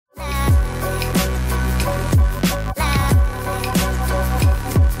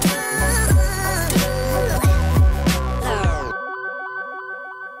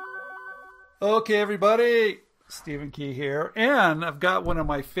Okay, everybody. Stephen Key here. And I've got one of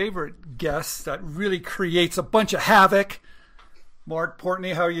my favorite guests that really creates a bunch of havoc. Mark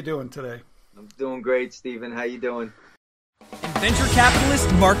Portney, how are you doing today? I'm doing great, Stephen. How you doing? Venture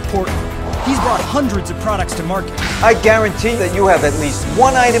capitalist Mark Portney. He's brought hundreds of products to market. I guarantee that you have at least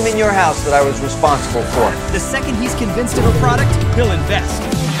one item in your house that I was responsible for. The second he's convinced of a product, he'll invest.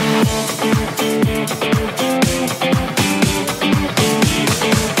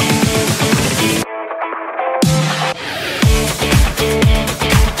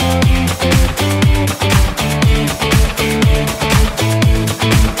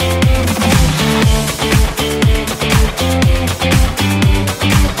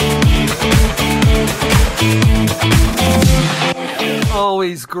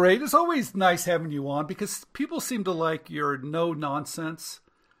 Always great. It's always nice having you on because people seem to like your no nonsense,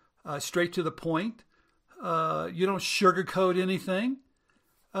 straight to the point. You don't sugarcoat anything.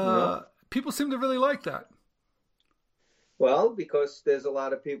 No. People seem to really like that. Well, because there's a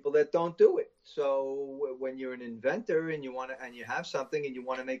lot of people that don't do it. So when you're an inventor and you have something and you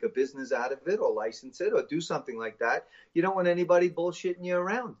want to make a business out of it or license it or do something like that, you don't want anybody bullshitting you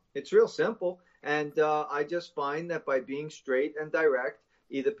around. It's real simple. And I just find that by being straight and direct,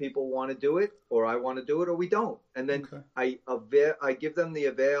 either people want to do it or I want to do it or we don't. And then I give them the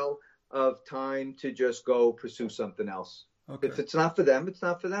avail of time to just go pursue something else. Okay. If it's not for them, it's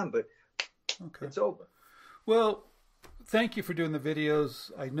not for them, but it's over. Well, thank you for doing the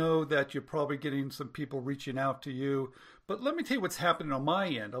videos. I know that you're probably getting some people reaching out to you, but let me tell you what's happening on my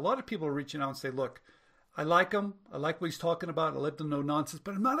end. A lot of people are reaching out and say, look, I like him. I like what he's talking about. I let them know nonsense,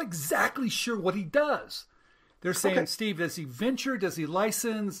 but I'm not exactly sure what he does. They're saying, Steve, does he venture? Does he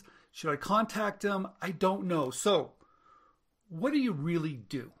license? Should I contact him? I don't know. So what do you really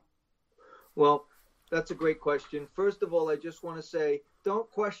do? Well, that's a great question. First of all, I just want to say, don't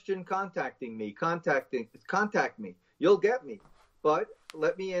question contacting me. Contact me. You'll get me. But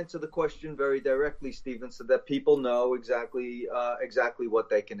let me answer the question very directly, Stephen, so that people know exactly what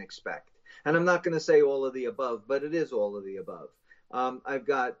they can expect. And I'm not going to say all of the above, but it is all of the above.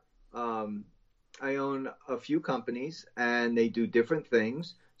 I own a few companies and they do different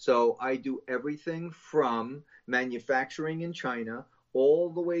things. So I do everything from manufacturing in China all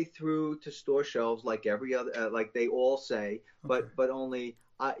the way through to store shelves, like every other, like they all say, but only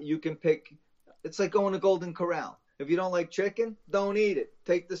you can pick. It's like going to Golden Corral. If you don't like chicken, don't eat it.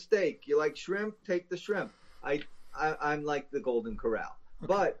 Take the steak. You like shrimp? Take the shrimp. I'm like the Golden Corral,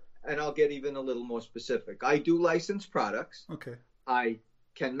 and I'll get even a little more specific. I do license products. Okay. I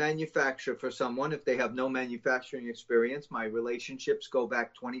can manufacture for someone if they have no manufacturing experience. My relationships go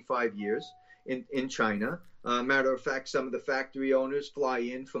back 25 years in China. Matter of fact, some of the factory owners fly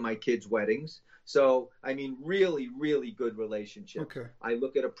in for my kids' weddings. So, I mean, really, really good relationship. Okay. I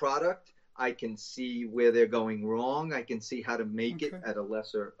look at a product. I can see where they're going wrong. I can see how to make it at a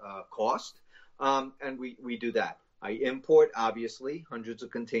lesser cost. And we do that. I import, obviously, hundreds of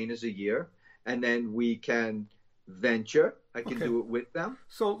containers a year, and then we can venture. I can do it with them.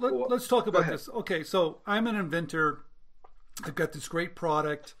 So let's talk about this. Okay, so I'm an inventor. I've got this great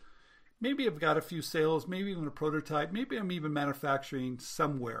product. Maybe I've got a few sales, maybe even a prototype. Maybe I'm even manufacturing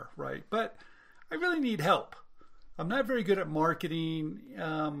somewhere, right? But I really need help. I'm not very good at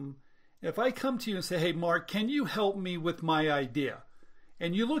marketing. If I come to you and say, hey, Mark, can you help me with my idea?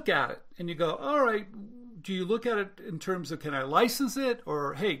 And you look at it and you go, all right, do you look at it in terms of can I license it?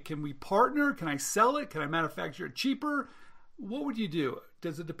 Or, hey, can we partner? Can I sell it? Can I manufacture it cheaper? What would you do?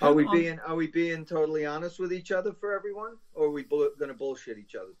 Does it depend Are we being totally honest with each other for everyone? Or are we going to bullshit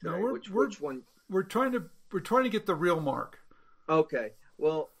each other today? No, which one? We're trying to get the real Mark. Okay.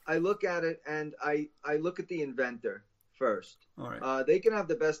 Well, I look at it and I look at the inventor first. All right. They can have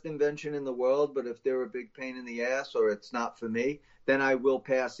the best invention in the world, but if they're a big pain in the ass or it's not for me, then I will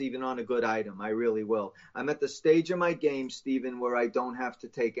pass even on a good item. I really will. I'm at the stage of my game, Stephen, where I don't have to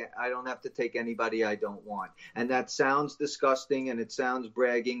take anybody I don't want. And that sounds disgusting and it sounds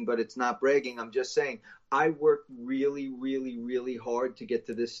bragging, but it's not bragging. I'm just saying I work really, really, really hard to get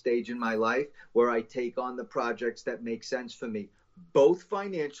to this stage in my life where I take on the projects that make sense for me, both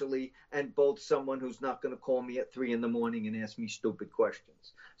financially and both someone who's not going to call me at 3 a.m. and ask me stupid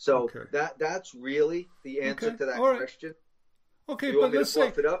questions. So that's really the answer to that question. Okay, but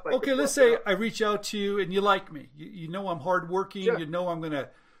let's say I reach out to you and you like me. You know I'm hardworking. Sure. You know I'm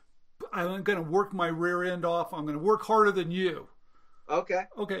gonna work my rear end off. I'm gonna work harder than you. Okay.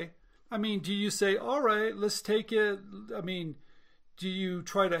 Okay. I mean, do you say, all right, let's take it? I mean, do you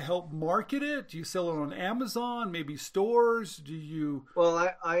try to help market it? Do you sell it on Amazon, maybe stores? Do you?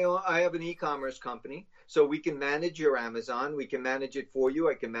 Well, I have an e-commerce company. So we can manage your Amazon. We can manage it for you.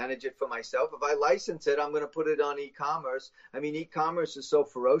 I can manage it for myself. If I license it, I'm going to put it on e-commerce. I mean, e-commerce is so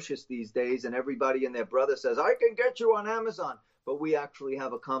ferocious these days, and everybody and their brother says, I can get you on Amazon. But we actually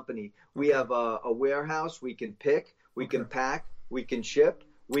have a company. We have a warehouse. We can pick. We can pack. We can ship.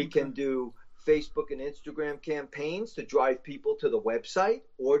 We can do Facebook and Instagram campaigns to drive people to the website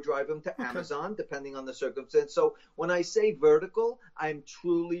or drive them to Amazon, depending on the circumstance. So when I say vertical, I'm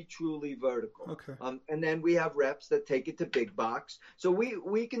truly, truly vertical. Okay. And then we have reps that take it to big box. So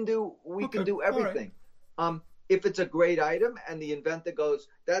we can do everything. Right. If it's a great item and the inventor goes,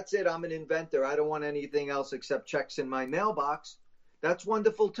 that's it, I'm an inventor, I don't want anything else except checks in my mailbox, that's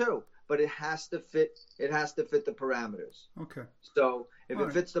wonderful too. But it has to fit. It has to fit the parameters. Okay. So if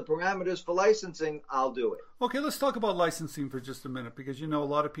it fits the parameters for licensing, I'll do it. Okay, let's talk about licensing for just a minute, because a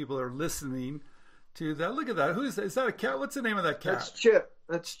lot of people are listening to that. Look at that. Who is that? Is that a cat? What's the name of that cat? That's Chip.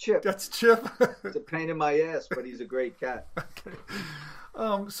 That's Chip. That's Chip. It's a pain in my ass, but he's a great cat. Okay.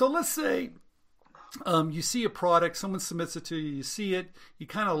 So let's say you see a product, someone submits it to you, you see it, you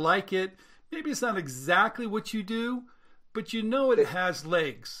kind of like it. Maybe it's not exactly what you do, but it has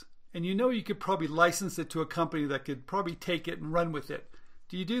legs. And you could probably license it to a company that could probably take it and run with it.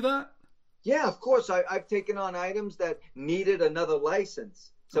 Do you do that? Yeah, of course. I've taken on items that needed another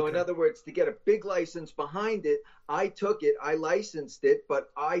license. So in other words, to get a big license behind it, I took it, I licensed it, but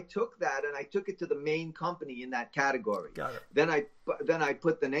I took that and I took it to the main company in that category. Got it. Then I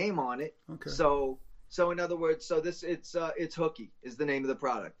put the name on it. Okay. So in other words, it's Hooky is the name of the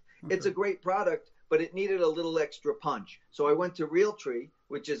product. Okay. It's a great product, but it needed a little extra punch. So I went to Realtree,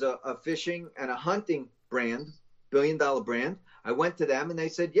 which is a fishing and a hunting brand, $1 billion brand. I went to them and they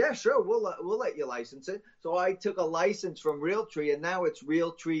said, yeah, sure, we'll let you license it. So I took a license from Realtree and now it's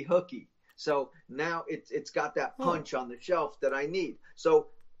Realtree Hooky. So now it's got that punch on the shelf that I need. So,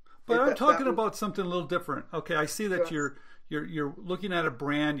 but I'm talking about something a little different. Okay, I see that you're looking at a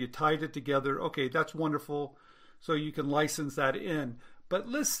brand, you tied it together. Okay, that's wonderful. So you can license that in. But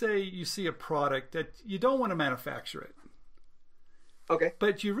let's say you see a product that you don't want to manufacture it. Okay.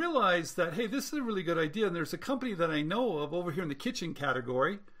 But you realize that, hey, this is a really good idea. And there's a company that I know of over here in the kitchen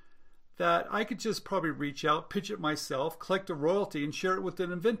category that I could just probably reach out, pitch it myself, collect a royalty, and share it with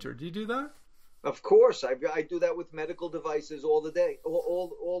an inventor. Do you do that? Of course. I do that with medical devices all day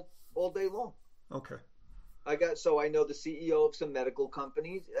long. Okay. I know the CEO of some medical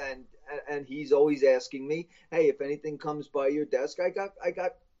companies, and he's always asking me, hey, if anything comes by your desk, I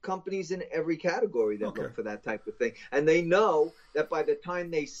got companies in every category that look for that type of thing. And they know that by the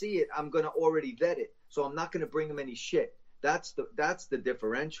time they see it, I'm going to already vet it. So I'm not going to bring them any shit. That's the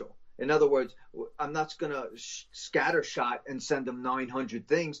differential. In other words, I'm not going to scattershot and send them 900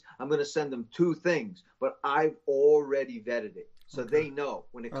 things. I'm going to send them 2 things, but I've already vetted it. So they know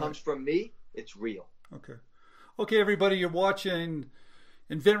when it comes from me, it's real. Okay, everybody, you're watching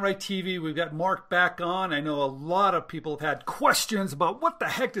InventRight TV. We've got Mark back on. I know a lot of people have had questions about what the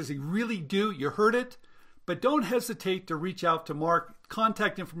heck does he really do. You heard it. But don't hesitate to reach out to Mark.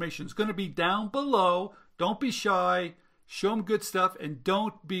 Contact information is going to be down below. Don't be shy. Show him good stuff. And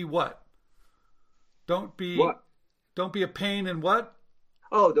don't be what? Don't be a pain in what?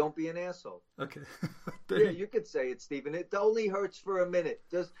 Oh, don't be an asshole. Okay. Yeah, you could say it, Stephen. It only hurts for a minute.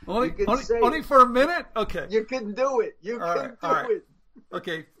 Just only for a minute? Okay. You can do it. You can do it.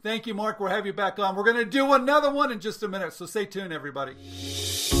 Okay. Thank you, Mark. We'll have you back on. We're going to do another one in just a minute. So stay tuned, everybody.